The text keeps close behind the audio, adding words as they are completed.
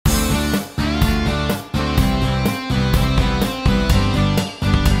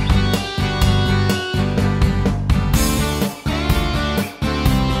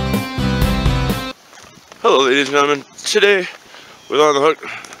Hello ladies and gentlemen, today with On the Hook,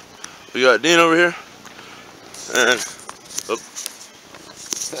 we got Dean over here, and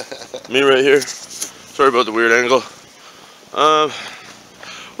me right here. Sorry about the weird angle.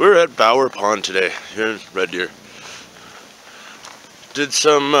 We're at Bower Pond today, here in Red Deer. Did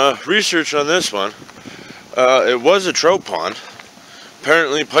some research on this one. It was a trout pond.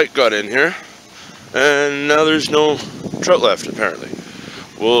 Apparently Pike got in here, and now there's no trout left apparently.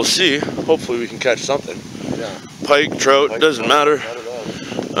 We'll see. Hopefully we can catch something. Yeah. Pike, trout, doesn't matter.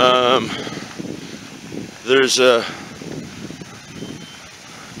 There's a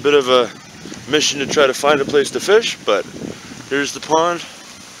bit of a mission to try to find a place to fish, but here's the pond.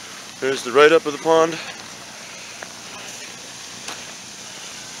 Here's the write-up of the pond.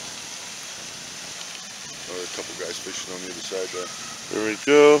 Oh, a couple guys fishing on the other side there. There we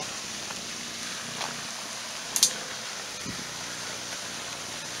go.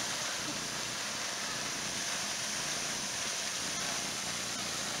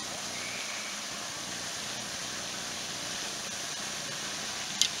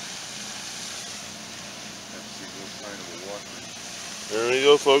 There we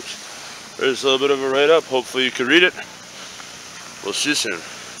go, folks. There's a little bit of a write-up. Hopefully you can read it. We'll see you soon.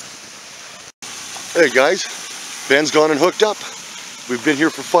 Hey guys, Ben's gone and hooked up. We've been here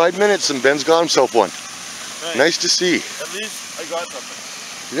for 5 minutes and Ben's got himself one. Nice to see. At least I got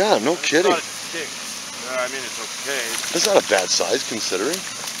something. Yeah, no kidding. It's not a stick. I mean, it's okay. That's not a bad size considering.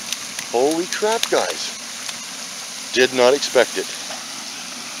 Holy crap, guys. Did not expect it.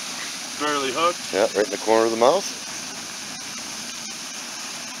 Barely hooked. Yeah, right in the corner of the mouth.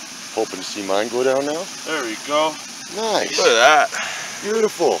 Hoping to see mine go down now. There we go. Nice. Look at that.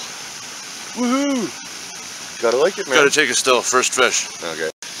 Beautiful. Woohoo. Gotta like it, man. Gotta take a still. First fish. Okay.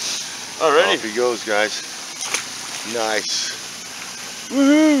 Alrighty. Off he goes, guys. Nice.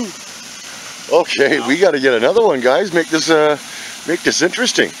 Woohoo. Okay, we gotta get another one, guys. Make this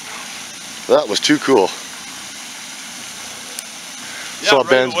interesting. That was too cool. Yeah, Saw right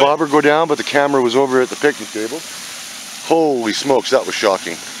Ben's away. bobber go down, but the camera was over at the picnic table. Holy smokes, that was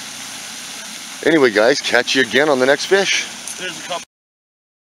shocking. Anyway, guys, catch you again on the next fish. There's a couple.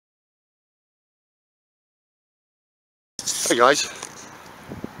 Hey guys,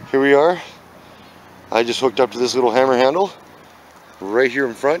 here we are. I just hooked up to this little hammer handle right here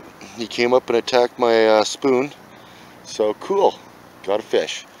in front. He came up and attacked my spoon. So cool, got a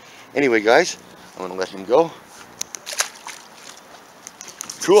fish. Anyway, guys, I'm gonna let him go.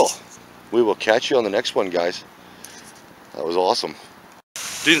 Cool. We will catch you on the next one, guys. That was awesome.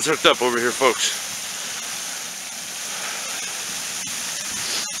 Dean's hooked up over here, folks.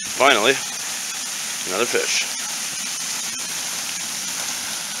 Finally, another fish.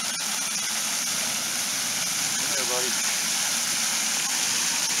 Hey, buddy.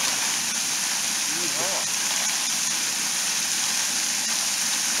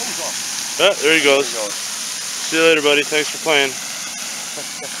 There he goes. See you later, buddy. Thanks for playing.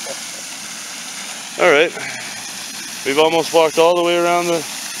 Alright. We've almost walked all the way around the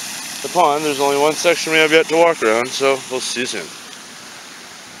pond. There's only one section we have yet to walk around, so we'll see you soon.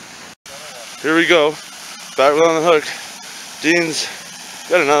 Here we go. Back with On the Hook. Dean's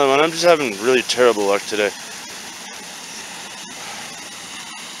got another one. I'm just having really terrible luck today.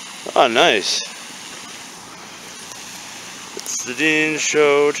 Oh, nice. It's the Dean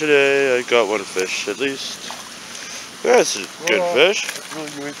show today. I got one fish at least. That's a good fish. That's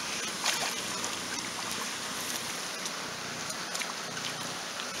really good.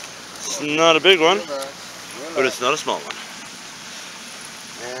 It's not a big one, but it's not a small one.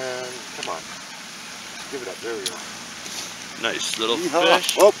 And come on, give it up. There we go. Nice little Yeehaw.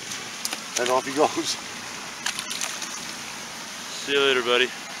 fish. Oh, and off he goes. See you later, buddy.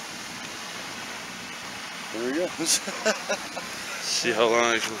 There he goes. See how long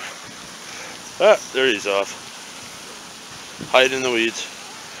I can. Ah, there he's off. Hide in the weeds.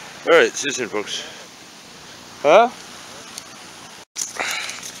 All right, see you soon, folks. Huh?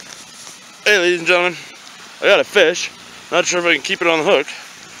 Hey, ladies and gentlemen, I got a fish. Not sure if I can keep it on the hook,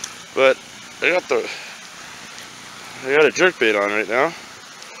 but I got a jerkbait on right now,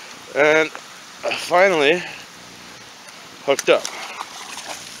 and I finally hooked up.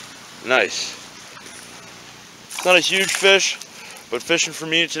 Nice. It's not a huge fish, but fishing for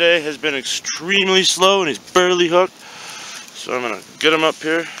me today has been extremely slow, and he's barely hooked. So I'm gonna get him up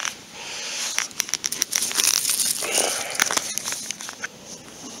here.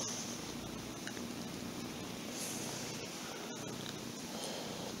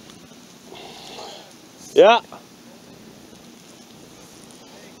 Yeah.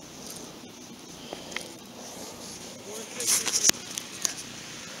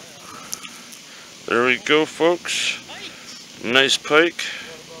 There we go, folks. Nice pike.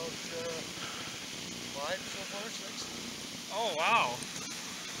 Oh, wow.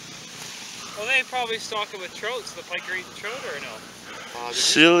 Well, they probably stock it with trout, so the pike are eating trout, or no?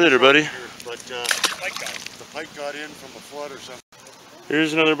 See you later, buddy. But the pike got in from a flood or something.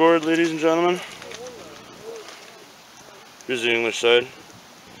 Here's another board, ladies and gentlemen. Here's the English side.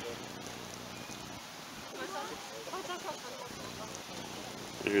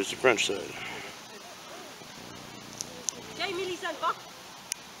 And here's the French side.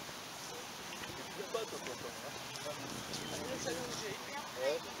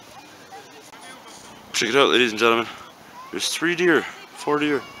 Check it out, ladies and gentlemen. There's 3 deer, 4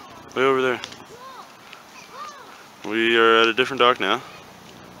 deer, way over there. We are at a different dock now.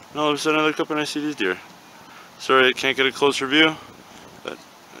 And all of a sudden I look up and I see these deer. Sorry I can't get a closer view, but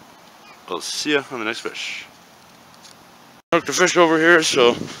I'll see ya on the next fish. Hooked a fish over here,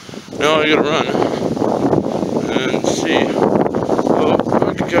 so now I gotta run and see. Oh,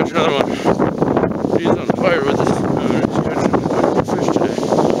 I can catch another one. He's on fire with this. He's catching a fish today.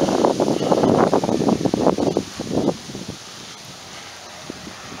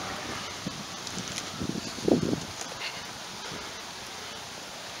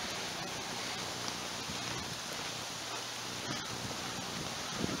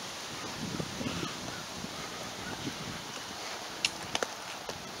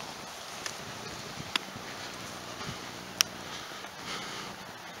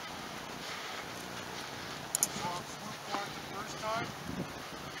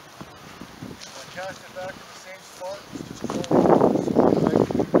 Cast it back in the same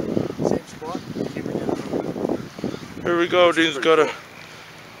spot. Here we go, Dean's got a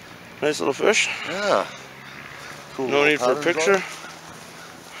nice little fish. Yeah. Cool. No need for a picture.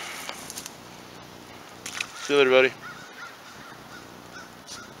 See you later, buddy.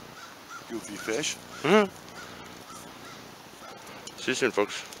 Goofy fish. See you soon,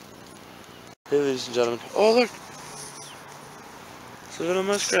 folks. Hey, ladies and gentlemen. Oh, look. It's a little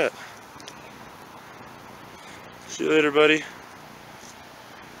muskrat. See you later, buddy.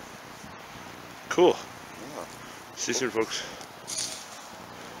 Cool. Yeah. See you soon, folks.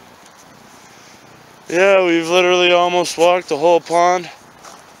 Yeah, we've literally almost walked the whole pond.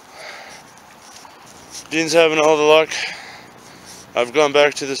 Dean's having all the luck. I've gone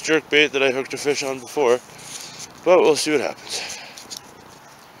back to this jerk bait that I hooked a fish on before, but we'll see what happens.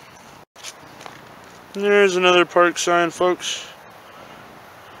 And there's another park sign, folks.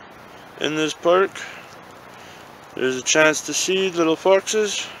 In this park, there's a chance to see little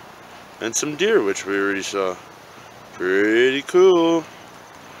foxes and some deer, which we already saw. Pretty cool.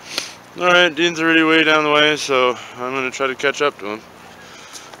 Alright, Dean's already way down the way, so I'm going to try to catch up to him.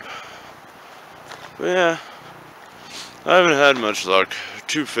 But yeah, I haven't had much luck.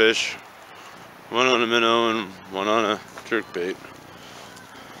 2 fish. One on a minnow and one on a jerkbait.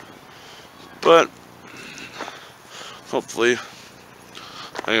 But hopefully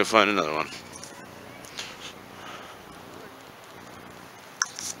I can find another one.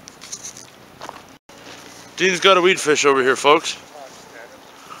 Dean's got a weed fish over here, folks.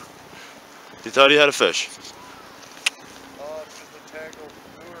 He thought he had a fish.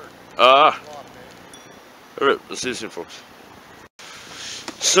 Ah. Alright, we'll see you soon, folks.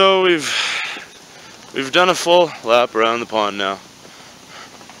 So we've done a full lap around the pond now.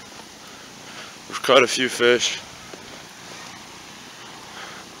 We've caught a few fish.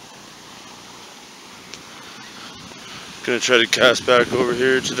 Gonna try to cast back over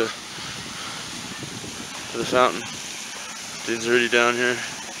here to the fountain. Dean's already down here.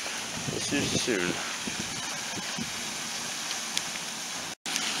 We'll see you soon.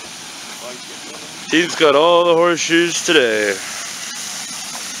 Dean's got all the horseshoes today.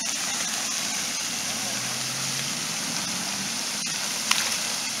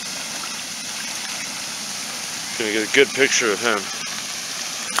 Gonna get a good picture of him.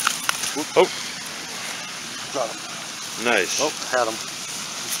 Oh, Got him. nice. Oh, had him.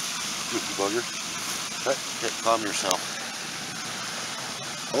 Goofy bugger. Hey, calm yourself.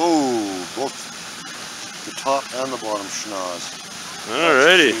 Oh, both the top and the bottom schnoz.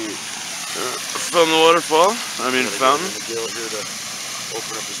 Alrighty. From the waterfall, I mean fountain. Here to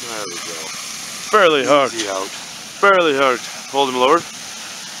open up his there we go. Barely hooked. Easy out. Barely hooked. Hold him lower.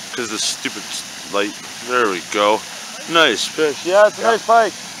 Because the stupid light. There we go. Nice fish. Yeah, it's a nice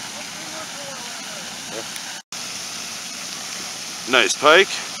pike. Nice pike.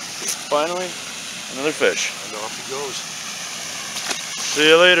 Finally, another fish. And off he goes. See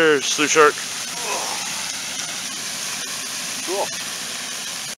you later, sleuth shark. Cool.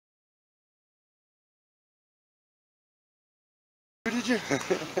 did you?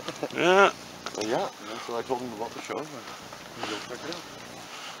 Yeah. Well, yeah, so I told him about the show. And go check it out.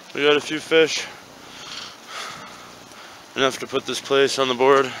 We got a few fish. Enough to put this place on the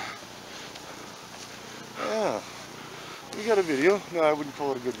board. Yeah. We got a video. No, I wouldn't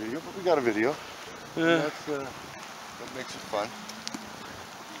call it a good video, but we got a video. Yeah. That's, that makes it fun.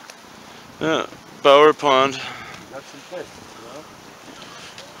 Yeah. Bower Pond. We got some fish, you know?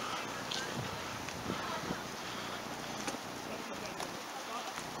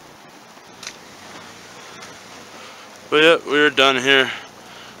 But yeah, we are done here.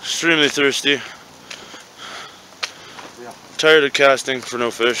 Extremely thirsty. Yeah. Tired of casting for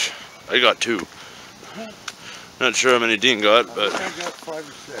no fish. I got 2. Not sure how many Dean got, but I got 5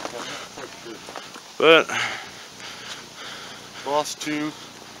 or 6. I'm not quite sure. But Lost 2.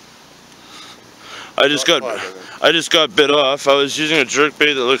 I just got bit off. I was using a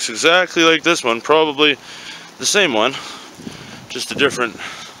jerkbait that looks exactly like this one, probably the same one, just a different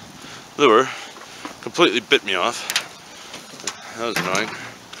lure. Completely bit me off. That was annoying.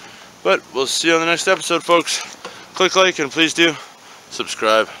 But we'll see you on the next episode, folks. Click like and please do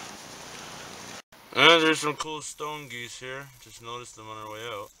subscribe. And there's some cool stone geese here. Just noticed them on our way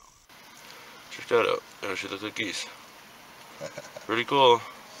out. Check that out. They actually look like geese. Pretty cool.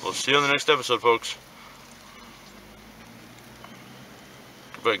 We'll see you on the next episode, folks.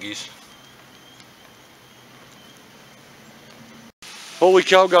 Goodbye, geese. Holy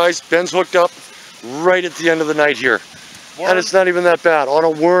cow, guys. Ben's hooked up right at the end of the night here. Worm. And it's not even that bad. On a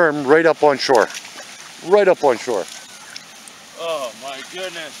worm right up on shore. Right up on shore. Oh my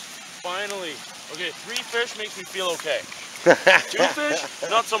goodness. Finally. Okay, 3 fish makes me feel okay. 2 fish,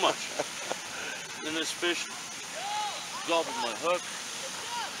 not so much. And this fish gobbled my hook.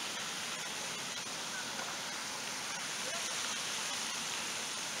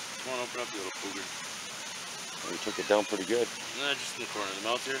 Come on, open up, you little cougar. Oh, you took it down pretty good. Nah, just in the corner of the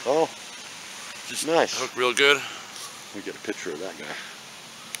mouth here. Oh, Just nice. hook real good. Let me get a picture of that guy.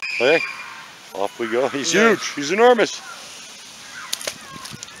 Hey, off we go. He's Yeah. huge. He's enormous.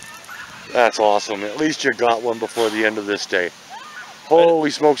 That's awesome. At least you got one before the end of this day.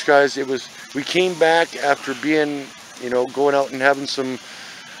 Holy smokes, guys. We came back after being, you know, going out and having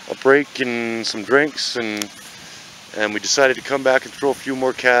a break and some drinks, and we decided to come back and throw a few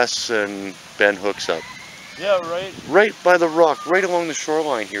more casts, and Ben hooks up. Yeah, right. Right by the rock, right along the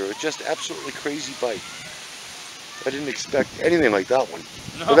shoreline here. It was just absolutely crazy bite. I didn't expect anything like that one.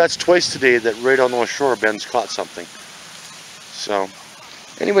 No. But that's twice today that right on the shore Ben's caught something. So,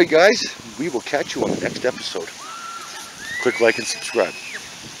 anyway guys, we will catch you on the next episode. Click like and subscribe.